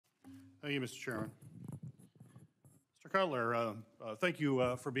Thank you, Mr. Chairman. Mr. Cutler, thank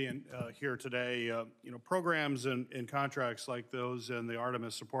you for being here today. Programs and contracts like those in the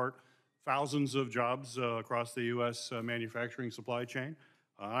Artemis support thousands of jobs across the U.S. Manufacturing supply chain.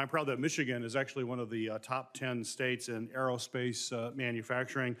 I'm proud that Michigan is actually one of the top 10 states in aerospace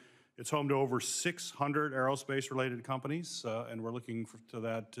manufacturing. It's home to over 600 aerospace-related companies, and we're looking to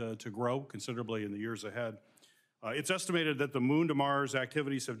that to grow considerably in the years ahead. It's estimated that the Moon to Mars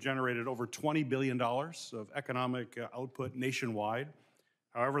activities have generated over $20 billion of economic output nationwide.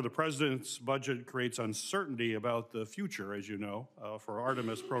 However, the President's budget creates uncertainty about the future, as you know, for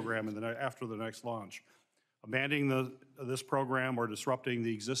Artemis program after the next launch. Abandoning this program or disrupting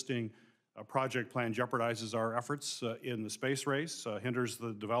the existing project plan jeopardizes our efforts in the space race, hinders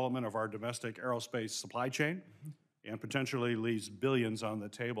the development of our domestic aerospace supply chain, and potentially leaves billions on the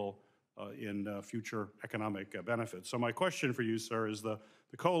table in future economic benefits. So my question for you, sir, is the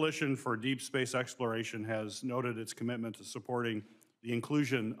Coalition for Deep Space Exploration has noted its commitment to supporting the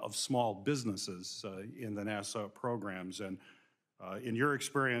inclusion of small businesses in the NASA programs. And in your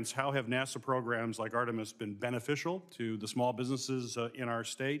experience, how have NASA programs like Artemis been beneficial to the small businesses in our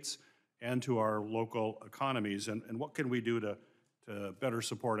states and to our local economies? And what can we do to better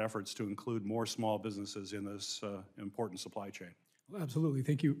support efforts to include more small businesses in this important supply chain? Well, absolutely.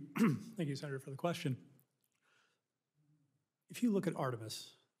 Thank you. Thank you, Senator, for the question. If you look at Artemis,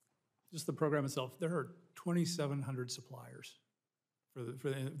 just the program itself, there are 2,700 suppliers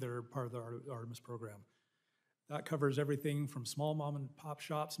that are part of the Artemis program. That covers everything from small mom and pop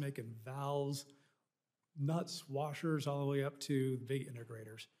shops making valves, nuts, washers, all the way up to big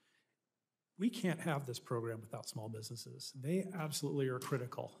integrators. We can't have this program without small businesses. They absolutely are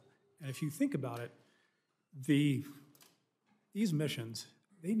critical. And if you think about it, these missions,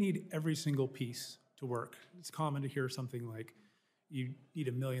 they need every single piece to work. It's common to hear something like, you need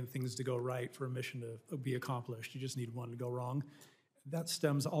a million things to go right for a mission to be accomplished. You just need one to go wrong. That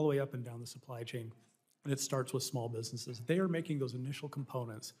stems all the way up and down the supply chain. And it starts with small businesses. They are making those initial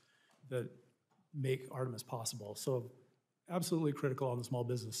components that make Artemis possible. So absolutely critical on the small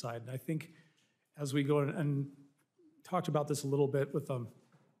business side. And I think as we go and talked about this a little bit with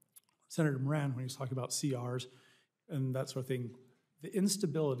Senator Moran when he was talking about CRs and that sort of thing, the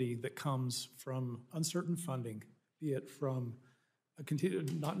instability that comes from uncertain funding, be it from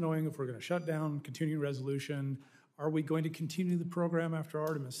not knowing if we're going to shut down, continuing resolution, are we going to continue the program after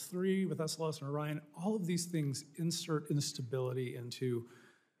Artemis 3 with SLS and Orion? All of these things insert instability into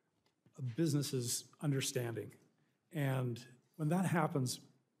a business's understanding. And when that happens,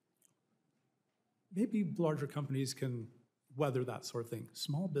 maybe larger companies can weather that sort of thing.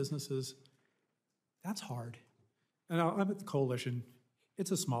 Small businesses, that's hard. And I'm at the Coalition.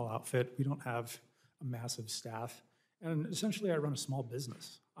 It's a small outfit. We don't have a massive staff. And essentially, I run a small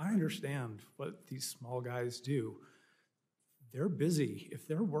business. I understand what these small guys do. They're busy. If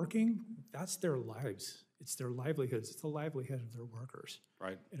they're working, that's their lives. It's their livelihoods. It's the livelihood of their workers.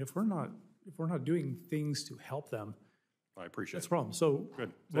 Right. And if we're not doing things to help them, I appreciate that's the problem. So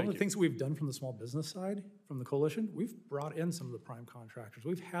good. One of the things that we've done from the small business side, from the Coalition, we've brought in some of the prime contractors.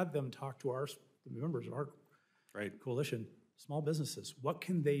 We've had them talk to the members of our Coalition, small businesses. What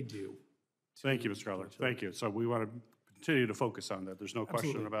can they do? Thank you, Mr. Cutler. Thank you. So we want to continue to focus on that. There's no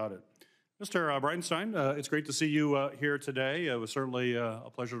question about it. Mr. Bridenstine, it's great to see you here today. It was certainly a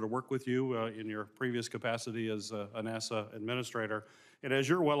pleasure to work with you in your previous capacity as a NASA administrator. And as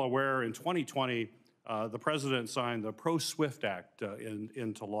you're well aware, in 2020, the President signed the Pro-SWIFT Act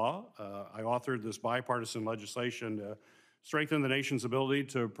into law. I authored this bipartisan legislation to strengthen the nation's ability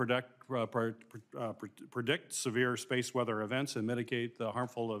to predict severe space weather events and mitigate the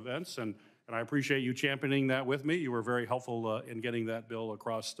harmful events. And I appreciate you championing that with me. You were very helpful in getting that bill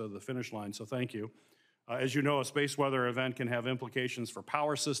across the finish line, so thank you. As you know, a space weather event can have implications for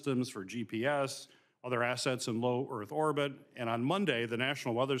power systems, for GPS, other assets in low Earth orbit. And on Monday, the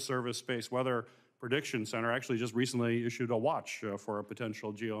National Weather Service Space Weather Prediction Center actually just recently issued a watch for a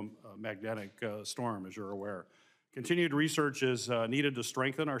potential geomagnetic storm, as you're aware. Continued research is needed to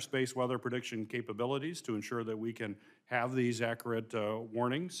strengthen our space weather prediction capabilities to ensure that we can have these accurate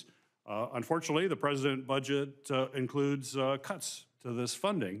warnings. Unfortunately, the President's budget includes cuts to this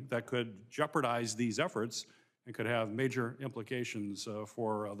funding that could jeopardize these efforts and could have major implications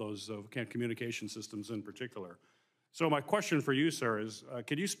for those communication systems in particular. So my question for you, sir, is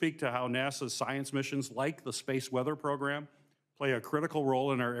could you speak to how NASA's science missions, like the Space Weather Program, play a critical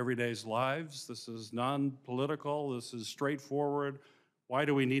role in our everyday lives? This is non-political. This is straightforward. Why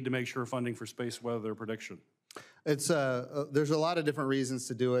do we need to make sure funding for space weather prediction? There's a lot of different reasons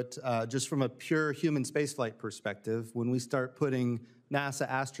to do it. Just from a pure human spaceflight perspective, when we start putting NASA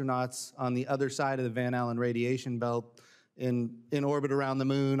astronauts on the other side of the Van Allen radiation belt in orbit around the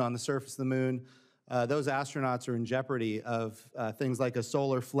moon, on the surface of the moon, those astronauts are in jeopardy of things like a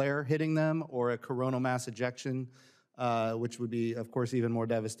solar flare hitting them or a coronal mass ejection, which would be, of course, even more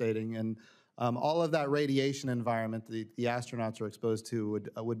devastating. And all of that radiation environment the astronauts are exposed to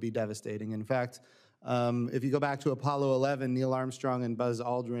would be devastating. In fact, if you go back to Apollo 11, Neil Armstrong and Buzz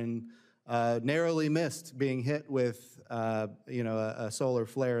Aldrin narrowly missed being hit with a solar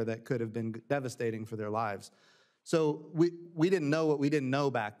flare that could have been devastating for their lives. So we didn't know what we didn't know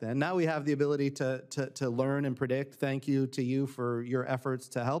back then. Now we have the ability to learn and predict. Thank you to you for your efforts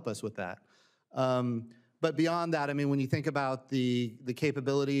to help us with that. But beyond that, I mean, when you think about the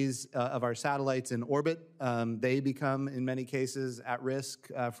capabilities of our satellites in orbit, they become, in many cases, at risk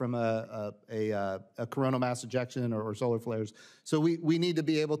from a coronal mass ejection or solar flares. So we need to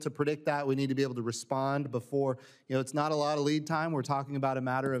be able to predict that. We need to be able to respond before, it's not a lot of lead time. We're talking about a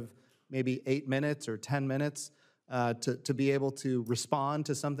matter of maybe 8 minutes or 10 minutes to be able to respond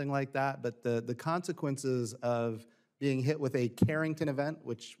to something like that. But the consequences of being hit with a Carrington event,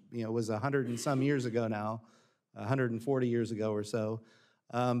 which was 100 and some years ago now, 140 years ago or so.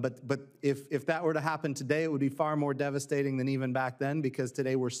 But if that were to happen today, it would be far more devastating than even back then, because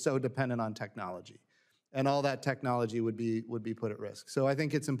today we're so dependent on technology, and all that technology would be put at risk. So I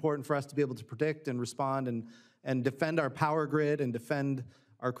think it's important for us to be able to predict and respond and defend our power grid and defend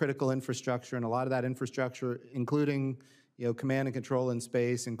our critical infrastructure, and a lot of that infrastructure, including command and control in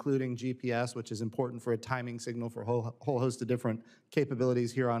space, including GPS, which is important for a timing signal for a whole host of different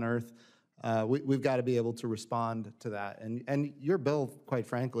capabilities here on Earth. We've got to be able to respond to that. And your bill, quite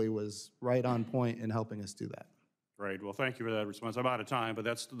frankly, was right on point in helping us do that. Great. Well, thank you for that response. I'm out of time, but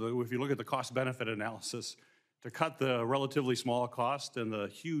if you look at the cost-benefit analysis, to cut the relatively small cost and the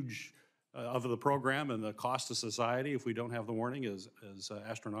huge of the program and the cost to society if we don't have the warning is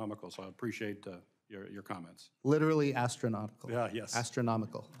astronomical. So I appreciate your comments. Literally astronomical. Yeah, yes.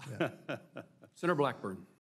 Astronomical. Yeah. Senator Blackburn.